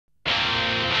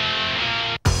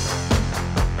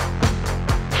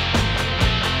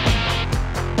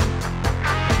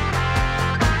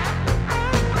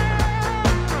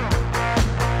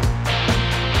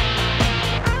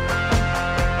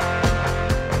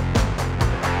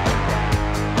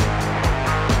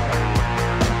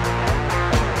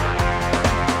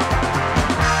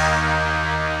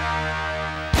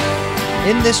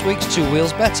In this week's Two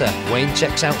Wheels Better, Wayne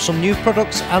checks out some new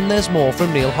products and there's more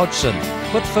from Neil Hodgson.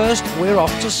 But first, we're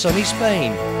off to sunny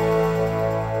Spain.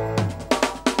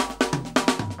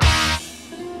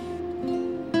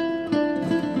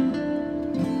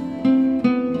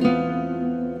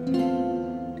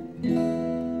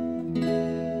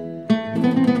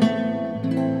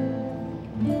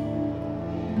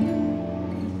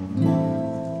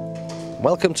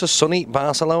 Welcome to sunny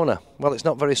Barcelona. Well, it's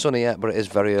not very sunny yet, but it is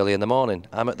very early in the morning.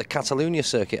 I'm at the Catalunia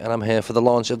Circuit and I'm here for the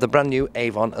launch of the brand new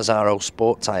Avon Azaro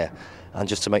Sports Tyre. And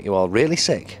just to make you all really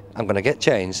sick, I'm going to get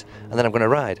changed and then I'm going to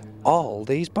ride all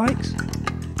these bikes.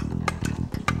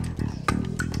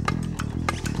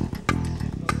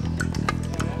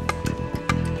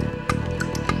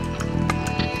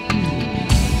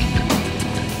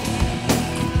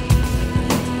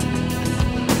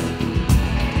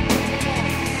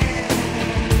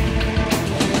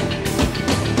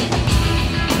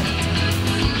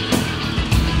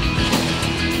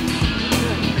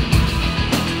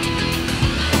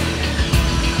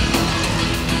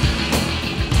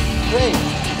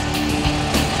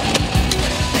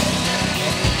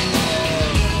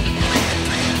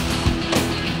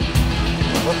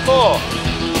 Four.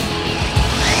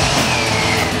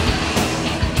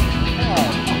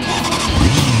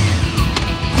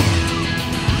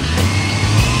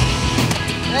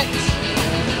 Next.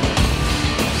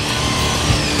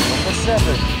 Number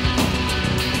 7.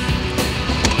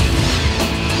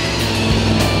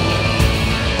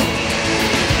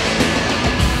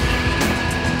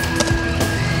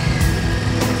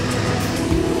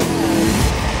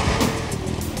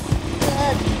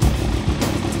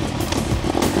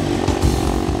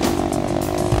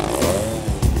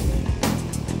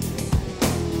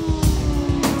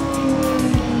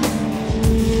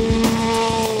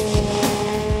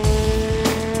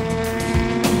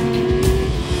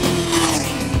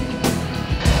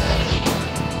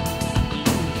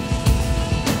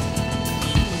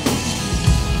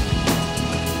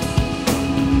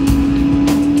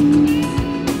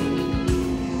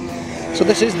 So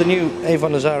this is the new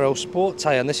Avon Azaro Sports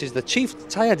Tyre, and this is the chief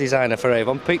tyre designer for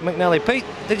Avon, Pete McNally. Pete,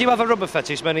 did you have a rubber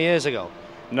fetish many years ago?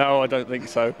 No, I don't think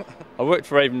so. I worked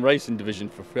for Avon Racing Division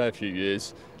for a fair few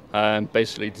years,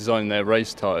 basically designing their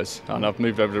race tyres, and I've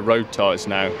moved over to road tyres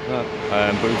now.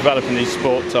 But we're developing these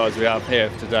sport tyres we have here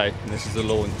today, and this is the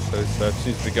launch, so it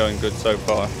seems to be going good so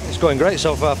far. It's going great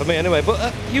so far for me anyway,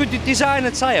 but you design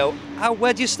a tyre,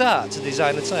 where do you start to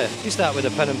design a tyre? Do you start with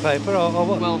a pen and paper or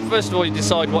what? Well, first of all you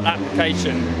decide what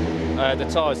application the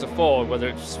tyres are for, whether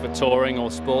it's for touring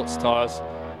or sports tyres.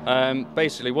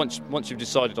 Basically, once you've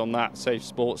decided on that, say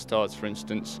sports tyres for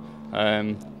instance,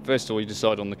 first of all you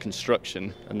decide on the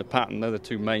construction and the pattern. They're the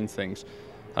two main things.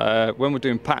 When we're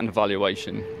doing pattern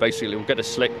evaluation, basically we'll get a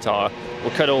slick tyre,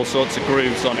 we'll cut all sorts of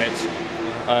grooves on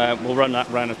it, we'll run that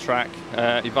around a track,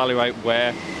 evaluate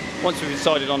wear. Once we've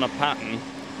decided on a pattern,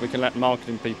 we can let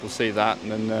marketing people see that,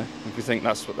 and then if we think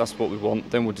that's what we want,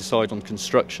 then we'll decide on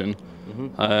construction,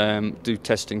 do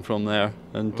testing from there,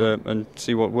 and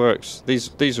see what works.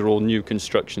 These are all new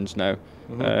constructions now.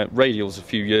 Radials a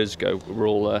few years ago were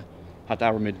all had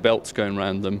aramid belts going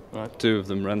around them, right. 2 of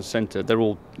them around the centre.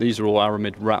 These are all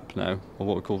aramid wrap now, or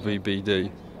what we call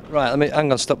VBD. Right,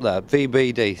 hang on, stop there.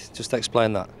 VBD, just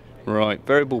explain that. Right,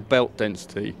 variable belt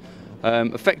density.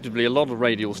 Effectively, a lot of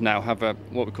radials now have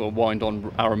what we call a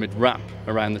wind-on aramid wrap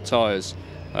around the tyres,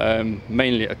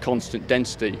 mainly at a constant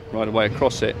density right away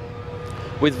across it.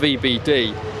 With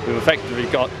VBD,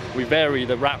 we vary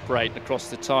the wrap rate across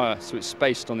the tyre, so it's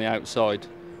spaced on the outside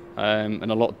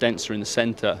and a lot denser in the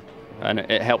centre, and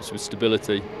it helps with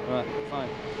stability. Right, fine.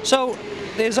 So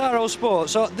the Azaro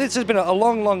Sport. So this has been a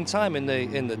long time in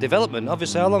the development.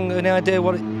 Obviously, how long? Any idea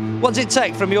what does it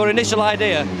take from your initial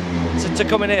idea to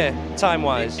come in here,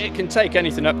 time-wise? It can take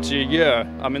anything up to a year.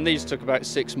 I mean, these took about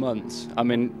 6 months. I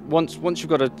mean, once you've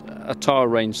got a tyre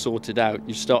range sorted out,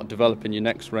 you start developing your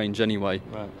next range anyway,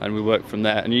 right. And we work from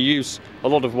there. And you use a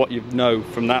lot of what you know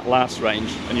from that last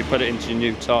range, and you put it into your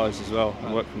new tyres as well,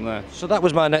 and work from there. So that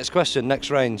was my next question,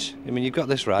 next range. I mean, you've got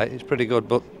this right, it's pretty good,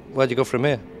 but where do you go from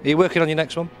here? Are you working on your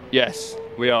next one? Yes,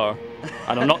 we are.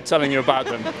 And I'm not telling you about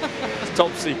them. It's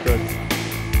top secret.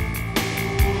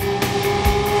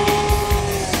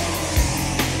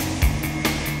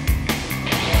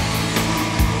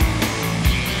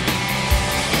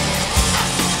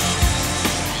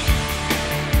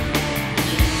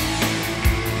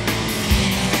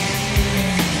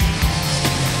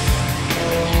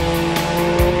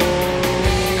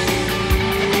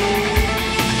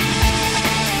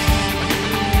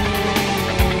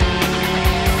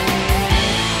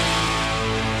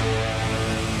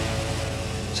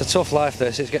 tough life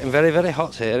this. It's getting very, very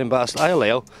hot here in Barcelona. Hi,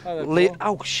 Leo. Hello, Leo.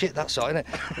 Paul. Oh shit, that's hot, isn't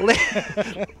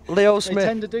it? Leo Smith. They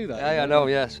tend to do that. Yeah, I know.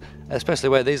 Yes, especially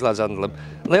where these lads handle them.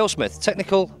 Leo Smith,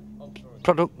 technical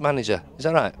product manager. Is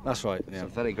that right? That's right. Yeah. It's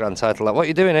a very grand title. What are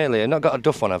you doing here, Leo? Not got a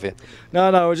duff on, have you?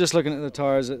 No, we're just looking at the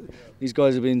tyres. These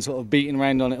guys have been sort of beating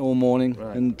around on it all morning,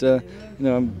 Right. and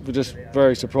we're just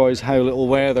very surprised how little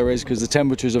wear there is because the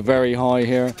temperatures are very high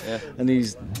here, Yeah. and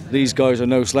these guys are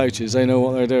no slouches. They know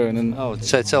what they're doing. And Oh,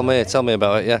 so tell me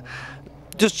about it. Yeah.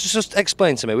 Just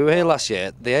explain to me. We were here last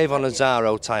year. The Avon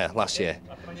Azaro tyre last year.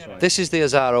 This is the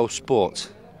Azaro Sport.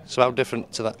 So how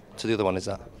different to the other one is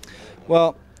that?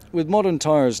 well, with modern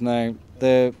tyres now,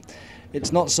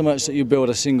 it's not so much that you build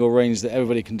a single range that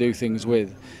everybody can do things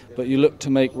with, but you look to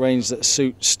make range that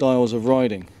suit styles of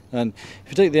riding. And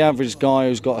if you take the average guy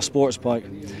who's got a sports bike,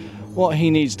 what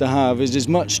he needs to have is as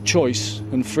much choice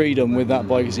and freedom with that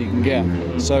bike as he can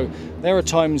get. So there are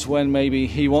times when maybe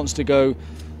he wants to go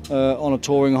on a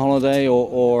touring holiday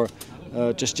or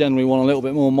just generally want a little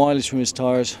bit more mileage from his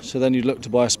tyres, so then you'd look to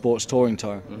buy a sports touring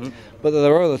tyre. But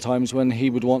there are other times when he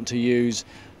would want to use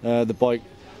the bike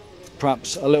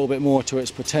perhaps a little bit more to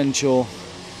its potential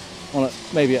on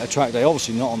maybe at a track day,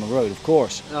 obviously not on the road, of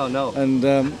course. Oh no.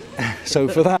 And so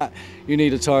for that you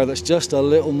need a tyre that's just a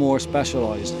little more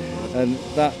specialised, and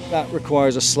that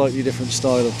requires a slightly different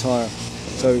style of tyre.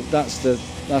 So that's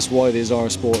why the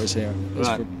Azaro Sport is here.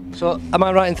 Right. So am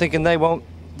I right in thinking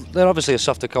they're obviously a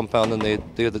softer compound than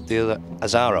the other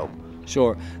Azaro?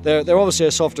 Sure, they're obviously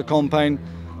a softer compound.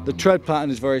 The tread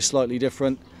pattern is very slightly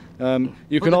different.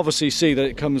 You can obviously see that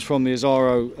it comes from the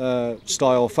Azaro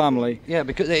style family. Yeah,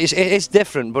 because it's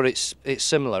different, but it's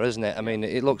similar, isn't it? I mean, the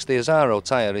Azaro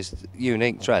tyre is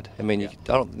unique tread. I mean, I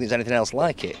don't think there's anything else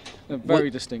like it. Very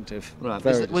distinctive. Right.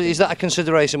 Very Is that a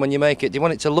consideration when you make it? Do you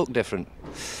want it to look different?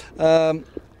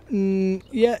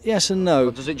 Yeah, yes and no.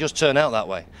 Or does it just turn out that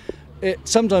way?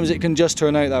 Sometimes it can just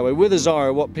turn out that way. With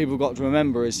Azaro, what people got to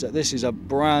remember is that this is a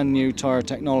brand new tyre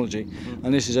technology,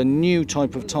 and this is a new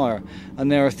type of tyre,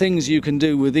 and there are things you can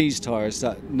do with these tyres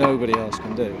that nobody else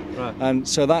can do. Right. And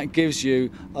so that gives you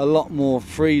a lot more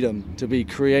freedom to be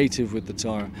creative with the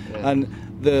tyre. Yeah.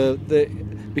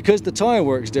 And because the tyre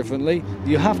works differently,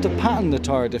 you have to pattern the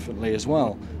tyre differently as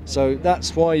well. So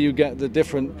that's why you get the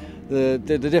different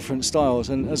styles,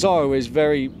 and Azaro is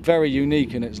very, very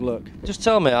unique in its look. Just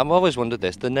tell me, I've always wondered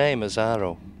this, the name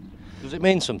Azaro, does it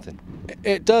mean something?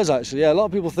 It does actually, yeah. A lot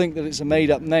of people think that it's a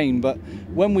made-up name, but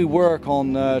when we work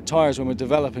on tyres, when we're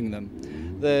developing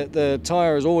them, the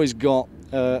tyre has always got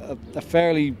a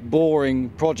fairly boring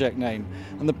project name,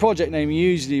 and the project name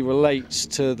usually relates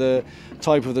to the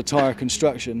type of the tyre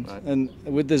construction. Right. And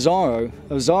with the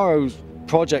Azaro's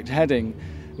project heading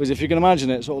was, if you can imagine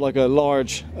it, sort of like a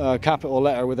large capital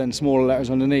letter with then smaller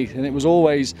letters underneath, and it was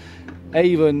always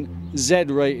Avon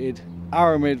Z-rated,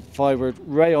 aramid fibered,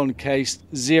 rayon cased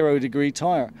 0 degree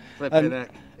tyre.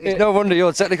 It's no wonder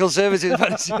your technical services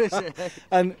manager.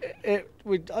 And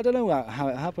I don't know how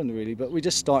it happened really, but we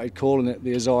just started calling it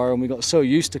the Azaro, and we got so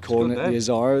used to calling it the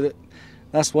Azaro that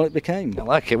that's what it became. I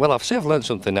like it. Well, I've learned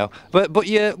something now. But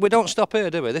yeah, we don't stop here,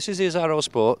 do we? This is the Azaro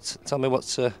Sport. Tell me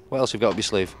what else you've got up your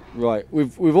sleeve. Right.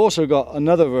 We've also got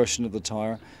another version of the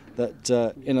tyre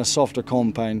that in a softer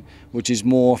compound, which is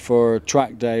more for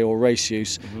track day or race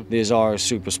use, the Azaro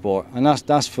Super Sport, and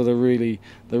that's for the really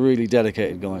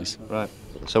dedicated guys. Right.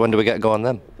 So when do we get going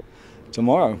then?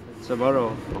 Tomorrow.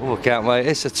 Tomorrow. Oh, can't wait.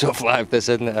 It's a tough life, this,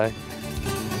 isn't it? Eh?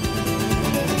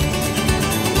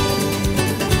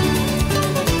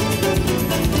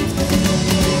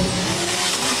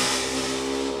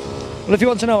 Well, if you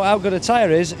want to know how good a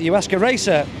tyre is, you ask a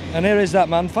racer. And here is that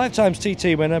man, 5 times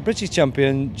TT winner, British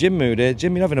champion, Jim Moody.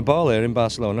 Jim, you're having a ball here in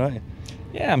Barcelona, aren't you?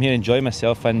 Yeah, I'm here enjoying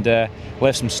myself, and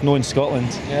left some snow in Scotland.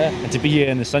 Yeah. And to be here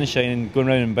in the sunshine and going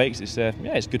around on bikes, it's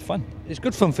good fun. It's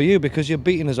good fun for you because you're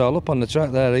beating us all up on the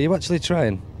track there. Are you actually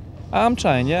trying? I'm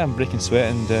trying, yeah. I'm breaking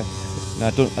sweat, and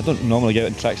I don't normally get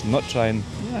out in tracks and not try, and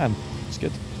yeah, it's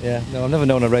good. Yeah, no, I've never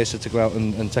known a racer to go out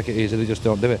and take it easy. They just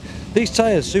don't do it. These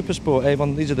tyres, Super Sport,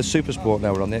 Avon, these are the Super Sport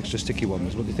now. We're on the extra sticky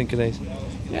ones. What do you think of these?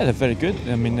 Yeah, they're very good.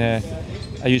 I mean, I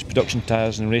used production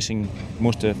tyres in racing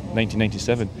most of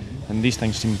 1997, and these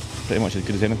things seem pretty much as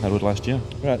good as anything I rode last year.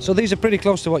 Right, so these are pretty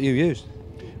close to what you used.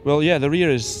 Well, yeah, the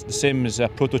rear is the same as a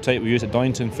prototype we used at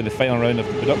Donington for the final round of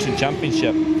the production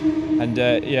championship, and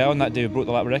yeah, on that day we broke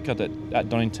the lap record at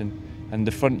Donington, and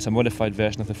the front's a modified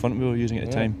version of the front we were using at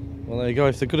the time. Well, there you go.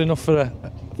 If they're good enough for a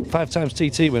 5 times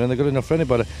TT winner, they're good enough for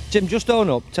anybody. Jim, just own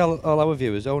up. Tell all our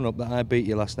viewers, own up that I beat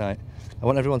you last night. I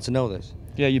want everyone to know this.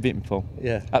 Yeah, you beat me, Paul.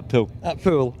 Yeah. At pool. At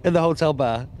pool, in the hotel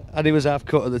bar, and he was half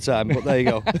cut at the time, but there you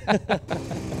go.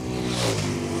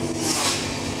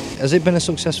 Has it been a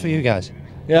success for you guys?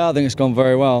 Yeah, I think it's gone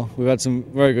very well. We've had some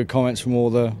very good comments from all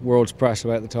the world's press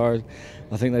about the tyres.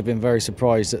 I think they've been very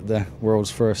surprised at the world's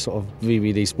first sort of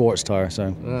VVD sports tyre.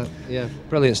 So yeah,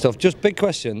 brilliant stuff. Just big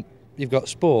question, you've got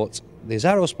Sport, the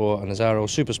Azaro Sport and Azaro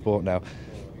Super Sport now.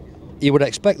 You would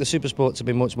expect the Super Sport to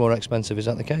be much more expensive, is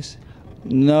that the case?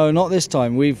 no, not this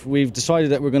time. We've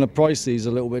decided that we're going to price these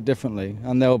a little bit differently,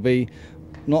 and they'll be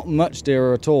not much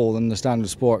dearer at all than the standard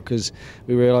sport, because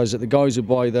we realise that the guys who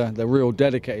buy the real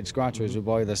dedicated scratchers who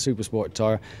buy the Super Sport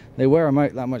tyre, they wear them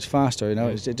out that much faster, you know.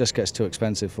 It just gets too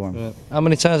expensive for them. Yeah. How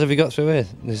many tyres have you got through here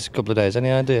this couple of days? Any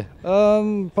idea?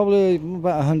 Probably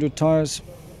about 100 tyres.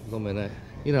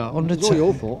 You know, 100 It's all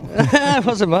your fault. It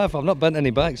wasn't my fault. I've not bent any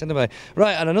bikes anyway.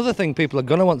 Right, and another thing people are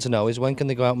going to want to know is when can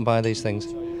they go out and buy these things?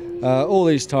 All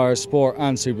these tyres, Sport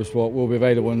and Super Sport, will be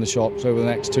available in the shops over the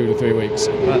next 2 to 3 weeks.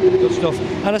 Right, good stuff.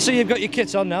 And I see you've got your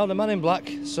kit on now, the man in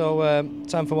black, so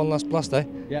time for one last blast, eh?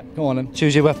 Yeah, come on then.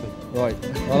 Choose your weapon. Right,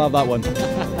 I'll have that one.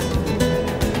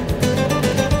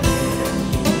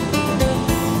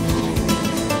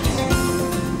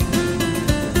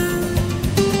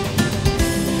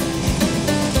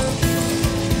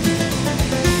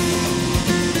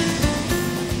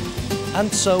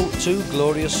 And so 2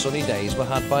 glorious sunny days were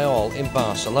had by all in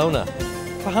Barcelona.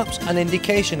 Perhaps an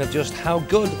indication of just how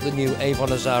good the new Avon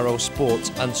Azaro Sports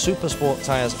and Super Sport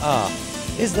tyres are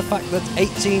is the fact that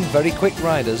 18 very quick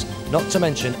riders, not to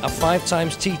mention a 5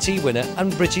 times TT winner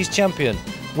and British champion,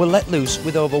 were let loose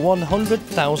with over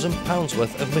 £100,000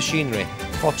 worth of machinery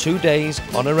for 2 days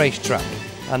on a racetrack,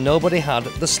 and nobody had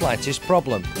the slightest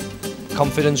problem.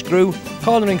 Confidence grew,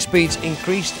 cornering speeds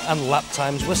increased and lap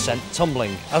times were sent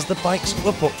tumbling as the bikes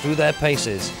were put through their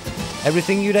paces.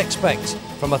 Everything you'd expect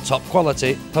from a top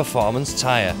quality performance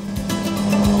tyre.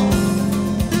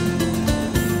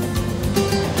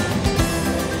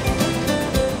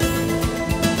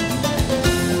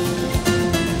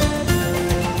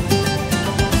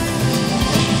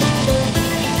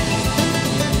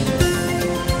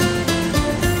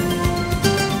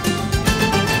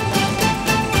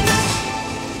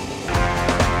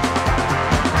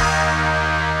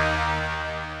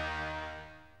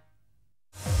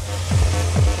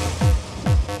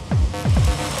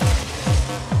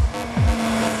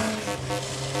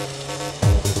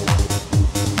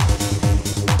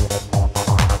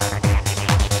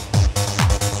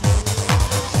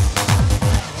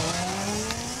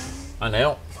 Hi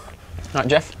Neil. Right,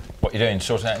 Jeff. What are you doing?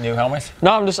 Sorting out a new helmet?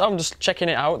 No, I'm just checking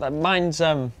it out. Mine's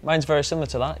very similar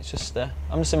to that. It's just I'm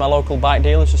just in my local bike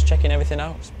dealer, just checking everything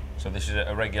out. So this is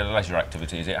a regular leisure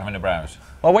activity, is it, having a browse?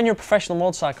 Well, when you're a professional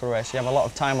motorcycle racer, you have a lot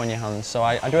of time on your hands. So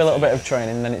I do a little bit of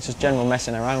training, and then it's just general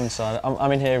messing around. So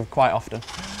I'm in here quite often.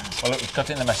 Well, look,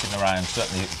 cutting the messing around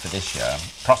certainly for this year.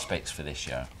 Prospects for this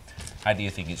year. How do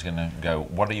you think it's going to go?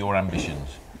 What are your ambitions?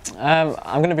 I'm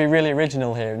going to be really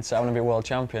original here and say I want to be a world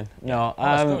champion. No,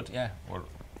 that's good. Yeah. Well,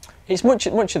 it's much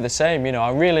of the same, you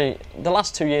know. The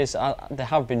last 2 years they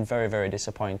have been very, very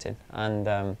disappointing, and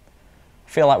I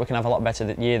feel like we can have a lot better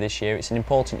year this year. It's an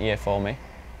important year for me.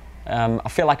 I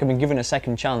feel like I've been given a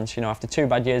second chance, you know, after 2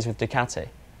 bad years with Ducati.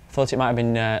 I thought it might have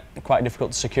been quite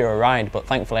difficult to secure a ride, but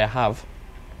thankfully I have,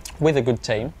 with a good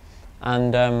team.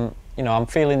 And you know, I'm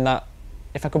feeling that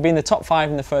if I could be in the top 5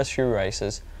 in the first few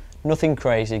races, nothing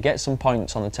crazy, get some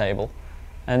points on the table,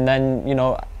 and then, you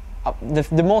know,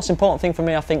 the most important thing for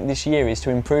me, I think, this year is to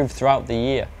improve throughout the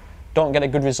year. Don't get a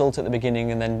good result at the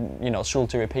beginning and then, you know, struggle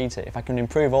to repeat it. If I can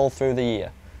improve all through the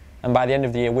year, and by the end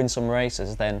of the year win some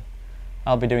races, then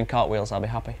I'll be doing cartwheels. I'll be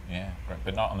happy. Yeah, great.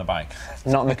 But not on the bike.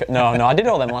 Not on the, no. I did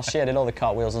all them last year. I did all the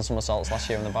cartwheels and somersaults last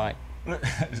year on the bike. Look,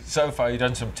 so far you've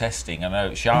done some testing. I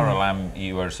know Shah Alam,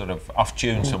 you were sort of off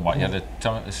tune somewhat. You had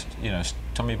a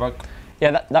tummy bug.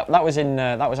 Yeah, that was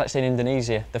actually in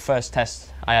Indonesia. The first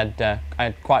test I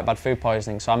had quite bad food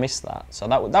poisoning, so I missed that. So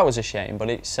that was a shame.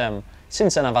 But it's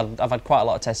since then I've had quite a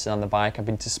lot of testing on the bike. I've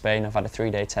been to Spain. I've had a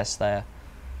 3-day test there.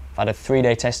 I've had a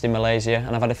 3-day test in Malaysia,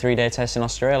 and I've had a 3-day test in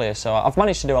Australia. So I've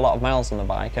managed to do a lot of miles on the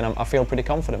bike, and I feel pretty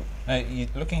confident.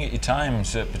 Looking at your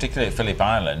times, particularly at Phillip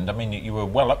Island, I mean, you were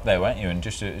well up there, weren't you? And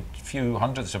just a few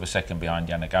hundredths of a second behind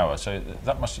Yanagawa. So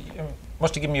that must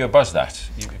have given you a buzz. That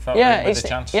you felt with the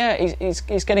chance. Yeah,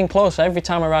 it's getting closer every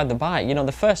time I ride the bike. You know,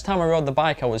 the first time I rode the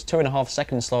bike, I was 2.5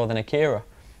 seconds slower than Akira,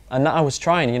 and that I was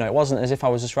trying. You know, it wasn't as if I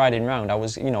was just riding round. I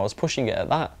was pushing it at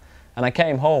that. And I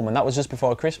came home, and that was just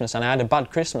before Christmas, and I had a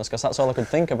bad Christmas because that's all I could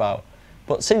think about.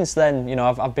 But since then, you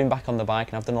know, I've been back on the bike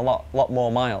and I've done a lot more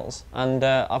miles, and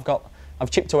I've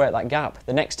chipped away at that gap.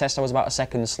 The next test I was about a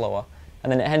second slower,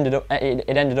 and then it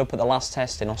ended up at the last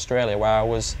test in Australia where I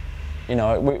was You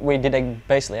know, we did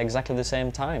basically exactly the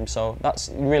same time, so that's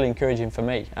really encouraging for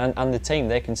me and the team.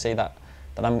 They can see that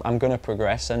I'm going to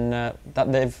progress, and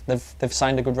that they've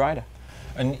signed a good rider.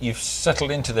 And you've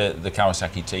settled into the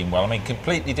Kawasaki team well. I mean,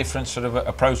 completely different sort of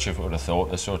approach, I would have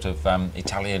thought. The sort of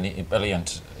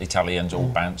brilliant Italians, all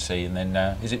bouncy, and then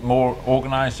is it more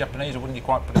organised Japanese, or wouldn't you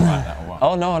quite put it like that? Or what?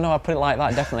 Oh no, I put it like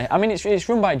that, definitely. I mean, it's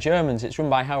run by Germans. It's run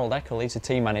by Harald Eckel. He's a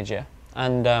team manager,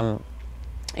 and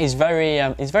he's very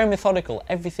methodical.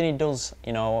 Everything he does,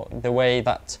 you know, the way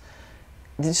that.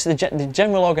 The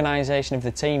general organisation of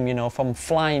the team, you know, from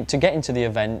flying to getting to the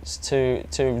events to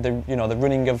the, you know, the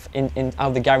running of in how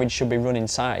the garage should be run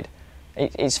inside,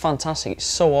 it's fantastic. It's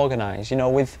so organised. You know,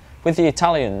 with the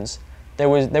Italians, they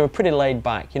were pretty laid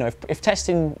back. You know, if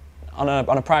testing on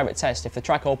a private test, if the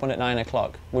track opened at 9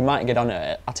 o'clock, we might get on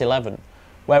it at 11.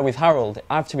 Where with Harold,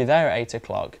 I have to be there at 8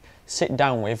 o'clock, sit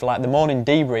down with like the morning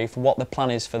debrief, what the plan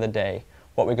is for the day,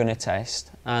 what we're going to test,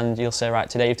 and you'll say, right,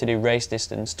 today you have to do race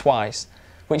distance twice.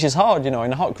 Which is hard, you know,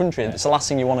 in a hot country. It's the last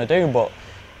thing you want to do, but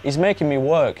he's making me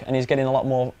work, and he's getting a lot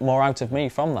more out of me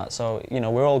from that. So, you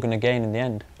know, we're all going to gain in the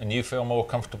end. And you feel more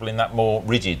comfortable in that more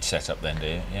rigid setup then, do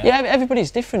you? Yeah,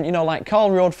 everybody's different. You know, like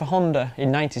Carl rode for Honda in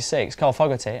 '96, Carl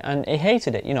Fogarty, and he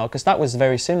hated it, you know, because that was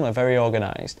very similar, very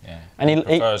organised. Yeah. And he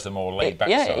prefers the more laid back.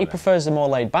 Yeah, he prefers the more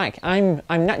laid back. I'm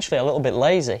naturally a little bit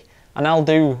lazy, and I'll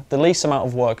do the least amount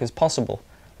of work as possible.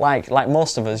 Like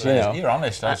most of us, you know. You're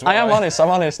honest. I am honest.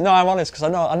 I'm honest. No, I'm honest because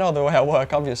I know the way I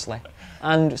work, obviously.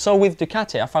 And so with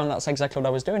Ducati, I found that's exactly what I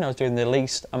was doing. I was doing the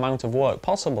least amount of work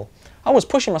possible. I was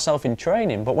pushing myself in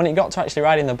training, but when it got to actually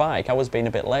riding the bike, I was being a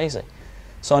bit lazy.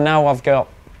 So now I've got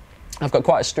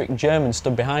quite a strict German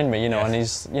stood behind me, you know, and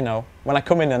he's, you know, when I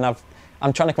come in and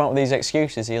I'm trying to come up with these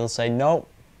excuses, he'll say, no,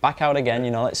 back out again, you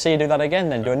know, let's see you do that again,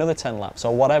 then do another 10 laps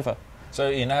or whatever. So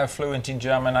you're now fluent in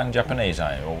German and Japanese,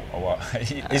 are you? Or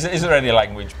what? Is there any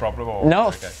language problem? Or no,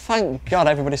 okay? Thank God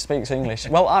everybody speaks English.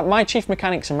 Well, my chief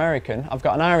mechanic's American, I've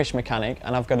got an Irish mechanic,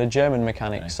 and I've got a German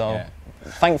mechanic, so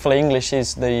thankfully English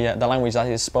is the language that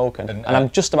is spoken, and I'm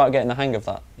just about getting the hang of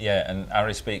that. Yeah, and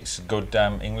Ari speaks good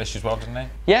English as well, doesn't he?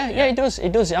 Yeah, he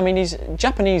does. I mean,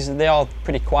 Japanese, they are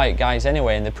pretty quiet guys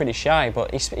anyway, and they're pretty shy,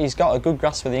 but he's got a good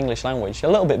grasp of the English language, a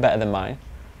little bit better than mine.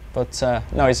 But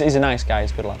no, he's a nice guy,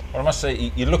 he's a good lad. Well, I must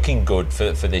say, you're looking good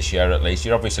for this year at least.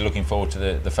 You're obviously looking forward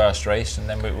to the first race, and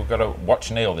then we've got to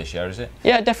watch Neil this year, is it?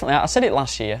 Yeah, definitely. I said it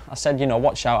last year. I said, you know,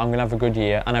 watch out, I'm going to have a good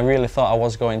year, and I really thought I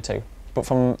was going to. But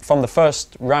from the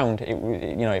first round, it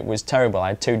was terrible. I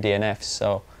had 2 DNFs,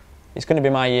 so it's going to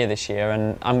be my year this year,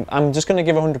 and I'm just going to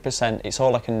give 100%. It's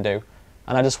all I can do,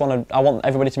 and I want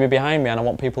everybody to be behind me, and I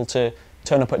want people to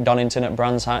turn up at Donington at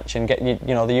Brands Hatch and get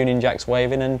you know the Union Jacks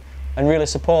waving and really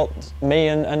support me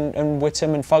and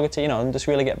Whittam and Fogarty, you know, and just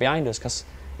really get behind us, because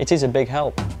it is a big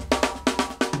help.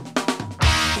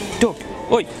 Doug,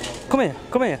 oi, come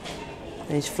here.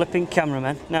 He's flipping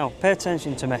cameraman. Now, pay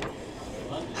attention to me.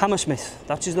 Hammersmith,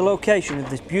 that is the location of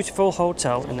this beautiful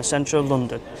hotel in the centre of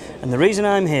London. And the reason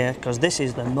I'm here, because this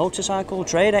is the Motorcycle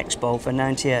Trad Expo for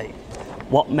 '98.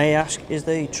 What, may ask, is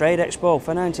the Trade Expo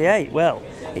for '98? Well,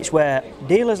 it's where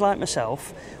dealers like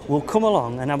myself will come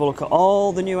along and have a look at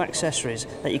all the new accessories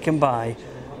that you can buy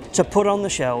to put on the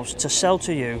shelves to sell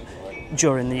to you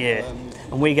during the year.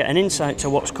 And we get an insight to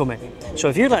what's coming. So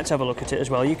if you'd like to have a look at it as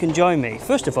well, you can join me.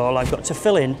 First of all, I've got to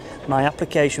fill in my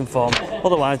application form,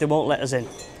 otherwise they won't let us in.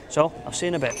 So, I'll see you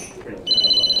in a bit.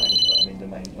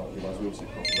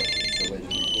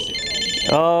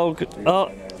 Oh,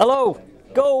 hello!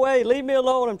 Go away, leave me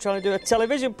alone, I'm trying to do a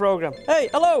television programme. Hey,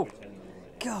 hello!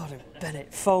 God,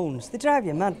 Bennett, phones, they drive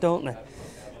you mad, don't they?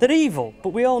 They're evil, but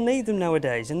we all need them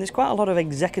nowadays, and there's quite a lot of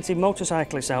executive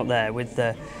motorcyclists out there with,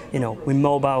 with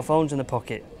mobile phones in the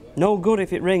pocket. No good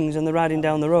if it rings and they're riding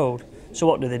down the road. So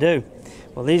what do?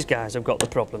 Well, these guys have got the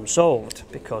problem solved,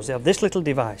 because they have this little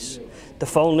device. The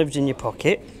phone lives in your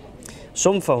pocket.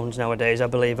 Some phones nowadays, I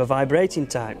believe, are vibrating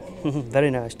type. Very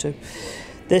nice too.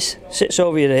 This sits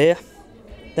over your ear,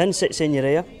 then sits in your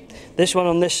ear. This one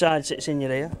on this side sits in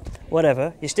your ear.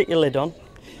 Whatever, you stick your lid on,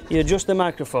 you adjust the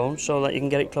microphone so that you can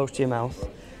get it close to your mouth,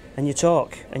 and you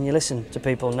talk and you listen to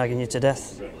people nagging you to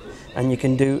death. And you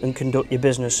can do and conduct your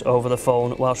business over the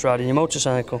phone whilst riding your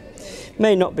motorcycle.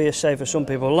 May not be as safe as some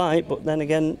people like, but then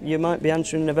again, you might be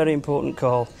answering a very important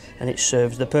call, and it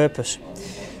serves the purpose.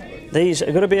 These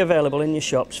are going to be available in your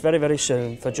shops very, very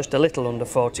soon for just a little under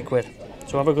 40 quid.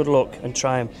 So have a good look and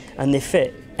try them. And they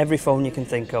fit every phone you can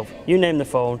think of. You name the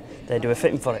phone, they do a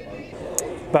fitting for it.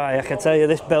 Bye, I can tell you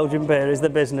this Belgian beer is the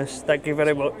business. Thank you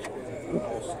very much.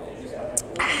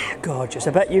 Gorgeous.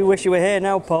 I bet you wish you were here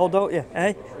now, Paul, don't you?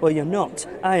 Eh? Well, you're not.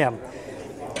 I am.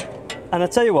 And I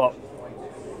tell you what,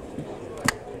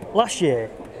 last year,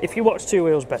 if you watched Two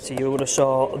Wheels Better, you would have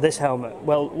saw this helmet.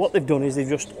 Well, what they've done is they've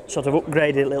just sort of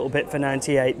upgraded it a little bit for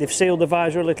 98. They've sealed the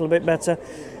visor a little bit better.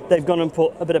 They've gone and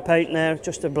put a bit of paint there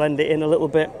just to blend it in a little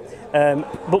bit.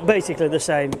 But basically the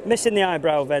same. Missing the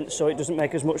eyebrow vent so it doesn't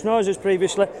make as much noise as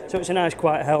previously, so it's a nice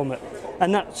quiet helmet.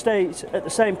 And that stays at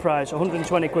the same price,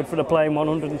 120 quid for the plain one,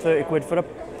 130 quid for a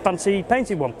fancy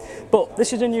painted one. But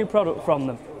this is a new product from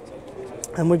them.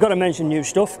 And we've got to mention new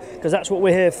stuff because that's what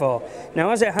we're here for.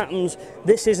 Now, as it happens,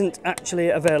 this isn't actually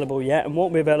available yet and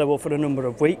won't be available for a number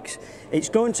of weeks. It's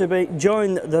going to be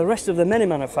join the rest of the many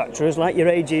manufacturers like your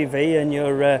AGV and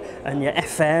your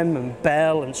FM and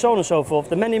Bell and so on and so forth.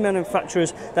 The many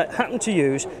manufacturers that happen to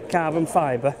use carbon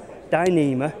fibre,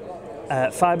 Dyneema,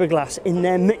 fiberglass in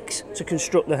their mix to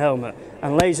construct the helmet,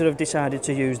 and Laser have decided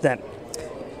to use them.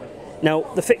 Now,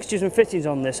 the fixtures and fittings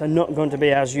on this are not going to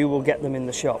be as you will get them in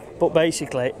the shop, but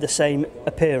basically the same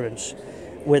appearance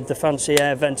with the fancy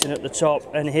air venting at the top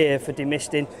and here for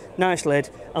demisting, nice lid,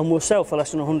 and will sell for less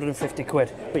than 150 quid,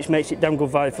 which makes it damn good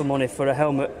value for money for a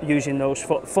helmet using those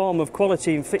form of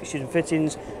quality and fixtures and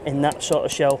fittings in that sort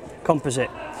of shell composite.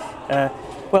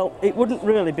 Well, it wouldn't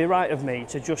really be right of me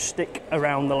to just stick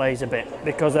around the Laser bit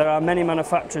because there are many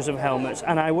manufacturers of helmets,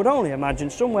 and I would only imagine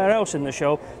somewhere else in the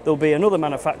show there'll be another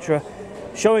manufacturer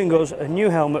showing us a new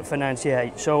helmet for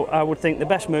 98. So I would think the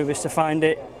best move is to find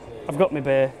it. I've got my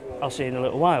beer, I'll see you in a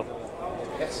little while.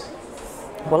 Yes.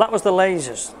 Well, that was the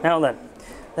Lasers. Now then,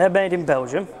 they're made in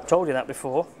Belgium, told you that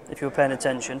before if you were paying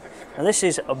attention, and this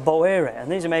is a Boere,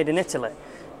 and these are made in Italy.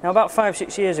 Now, about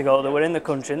 5-6 years ago, they were in the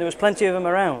country and there was plenty of them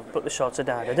around, but they sort of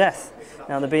died a death.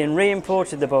 Now, they're being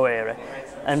re-imported, the Boere,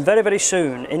 and very, very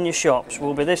soon in your shops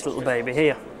will be this little baby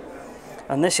here.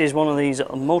 And this is one of these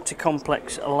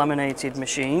multi-complex laminated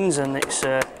machines, and it's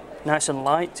nice and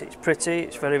light, it's pretty,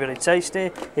 it's very, very tasty.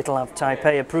 It'll have Type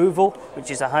A approval, which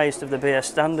is the highest of the BS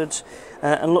standards,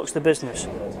 and looks the business.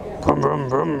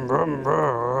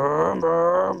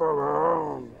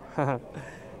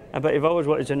 I bet you've always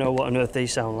wanted to know what on earth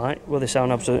these sound like. Well, they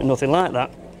sound absolutely nothing like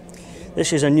that.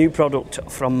 This is a new product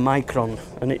from Micron,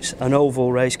 and it's an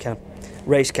oval race can.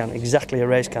 Race can, exactly a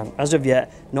race can. As of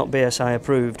yet, not BSI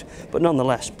approved, but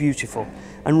nonetheless beautiful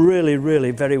and really,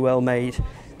 really very well made.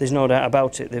 There's no doubt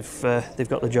about it. They've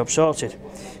got the job sorted.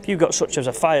 If you've got such as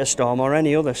a Firestorm or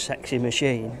any other sexy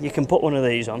machine, you can put one of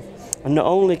these on, and not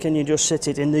only can you just sit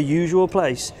it in the usual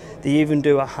place, they even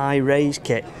do a high raise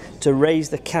kit to raise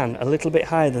the can a little bit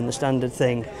higher than the standard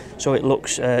thing, so it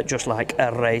looks just like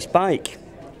a race bike.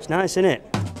 It's nice, isn't it?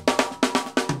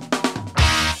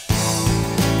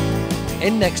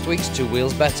 In next week's Two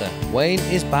Wheels Better, Wayne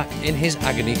is back in his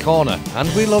agony corner and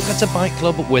we look at a bike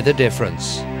club with a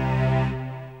difference.